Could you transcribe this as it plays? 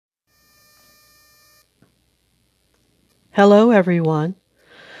Hello, everyone.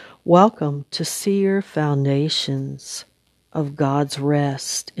 Welcome to Seer Foundations of God's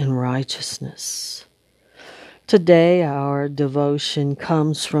Rest in Righteousness. Today, our devotion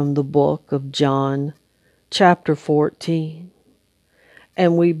comes from the book of John, chapter 14,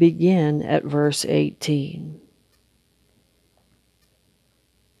 and we begin at verse 18.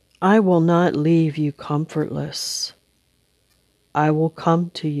 I will not leave you comfortless. I will come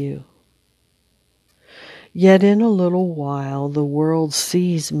to you. Yet in a little while the world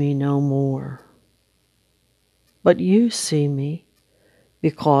sees me no more. But you see me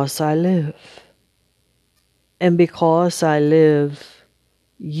because I live. And because I live,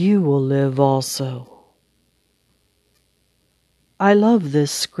 you will live also. I love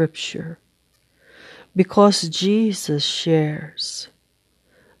this scripture because Jesus shares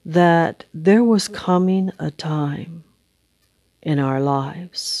that there was coming a time in our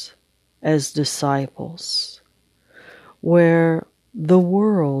lives as disciples where the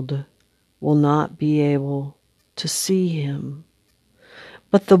world will not be able to see him.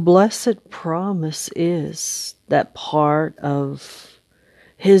 But the blessed promise is that part of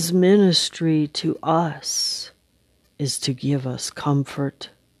his ministry to us is to give us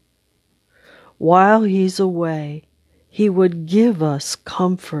comfort. While he's away, he would give us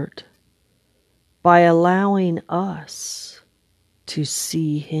comfort by allowing us to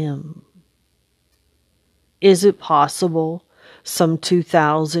see him. Is it possible some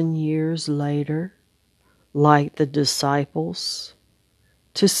 2,000 years later, like the disciples,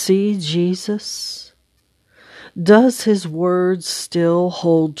 to see Jesus? Does his words still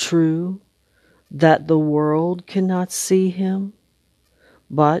hold true that the world cannot see him,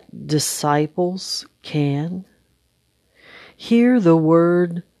 but disciples can? Here the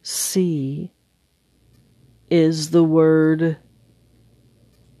word see is the word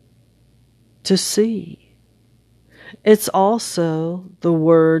to see. It's also the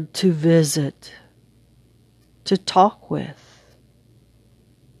word to visit, to talk with,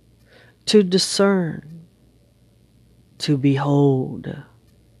 to discern, to behold.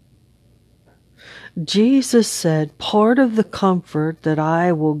 Jesus said, part of the comfort that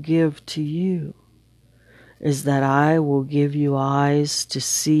I will give to you is that I will give you eyes to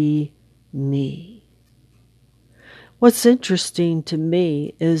see me. What's interesting to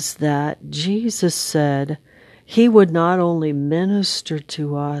me is that Jesus said he would not only minister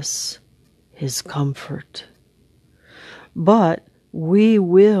to us his comfort, but we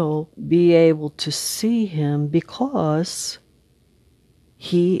will be able to see him because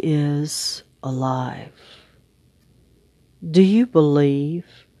he is alive. Do you believe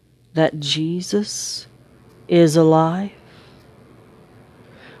that Jesus is alive?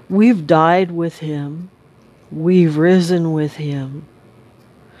 We've died with him. We've risen with him.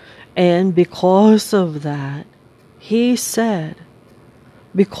 And because of that, he said,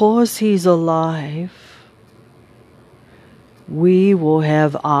 because he's alive, we will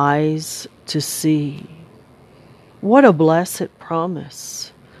have eyes to see. What a blessed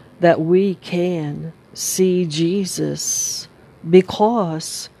promise that we can see Jesus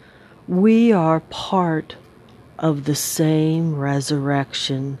because we are part of the same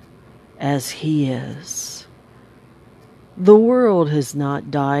resurrection as he is. The world has not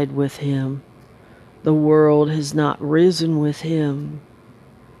died with him. The world has not risen with him.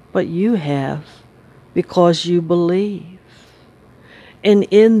 But you have because you believe. And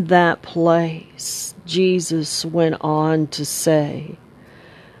in that place, Jesus went on to say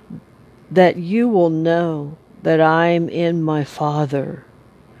that you will know that I am in my Father,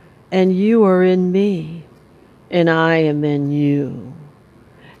 and you are in me, and I am in you.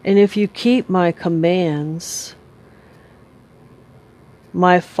 And if you keep my commands,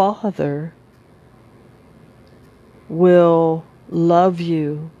 my Father will love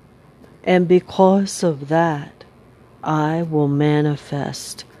you, and because of that, I will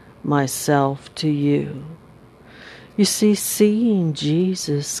manifest myself to you. You see, seeing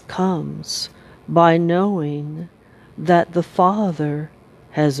Jesus comes by knowing that the Father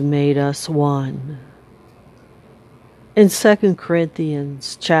has made us one. In 2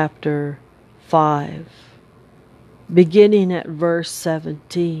 Corinthians chapter 5, beginning at verse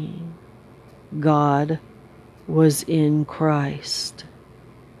 17, God was in Christ.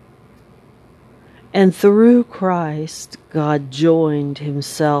 And through Christ, God joined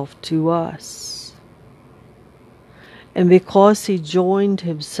himself to us. And because he joined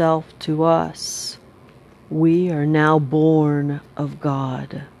himself to us, we are now born of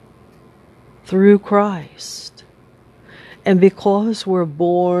God through Christ. And because we're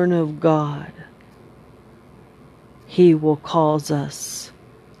born of God, he will cause us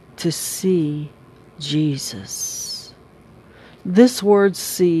to see Jesus. This word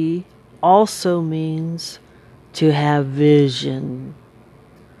see also means to have vision.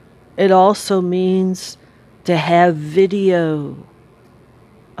 It also means to have video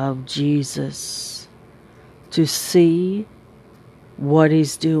of Jesus, to see what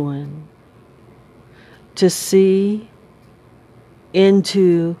he's doing, to see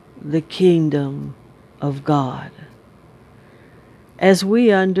into the kingdom of God. As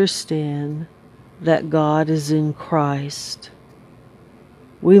we understand that God is in Christ,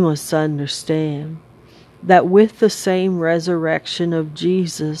 we must understand that with the same resurrection of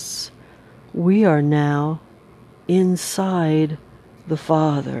Jesus, we are now inside the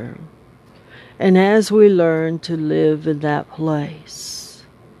Father. And as we learn to live in that place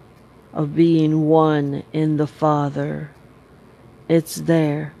of being one in the Father, it's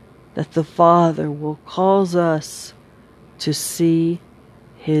there that the Father will cause us to see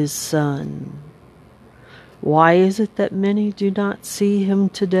his Son. Why is it that many do not see him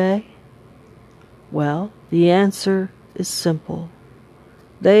today? Well, the answer is simple.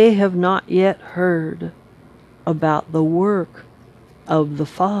 They have not yet heard about the work of the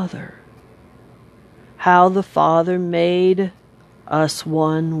Father, how the Father made us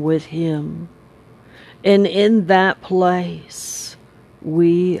one with him. And in that place,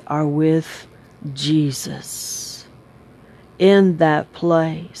 we are with Jesus. In that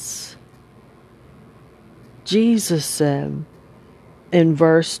place, Jesus said in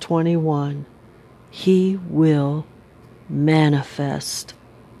verse 21, he will manifest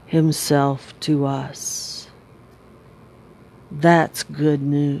himself to us. That's good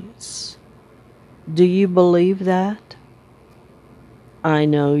news. Do you believe that? I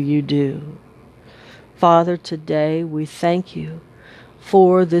know you do. Father, today we thank you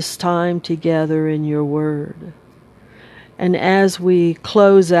for this time together in your word. And as we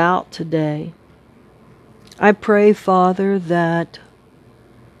close out today, I pray, Father, that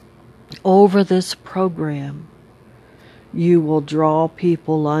over this program, you will draw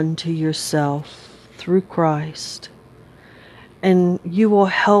people unto yourself through Christ, and you will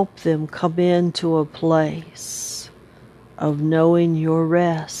help them come into a place of knowing your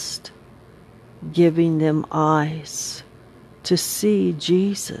rest, giving them eyes to see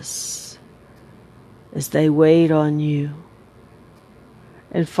Jesus as they wait on you.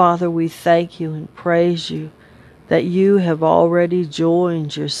 And Father, we thank you and praise you that you have already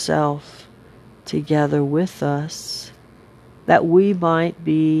joined yourself together with us, that we might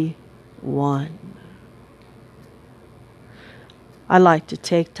be one. I'd like to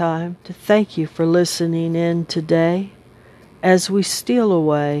take time to thank you for listening in today as we steal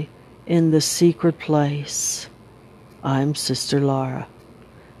away in the secret place. I'm Sister Laura.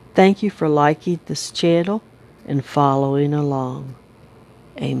 Thank you for liking this channel and following along.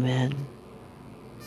 Amen.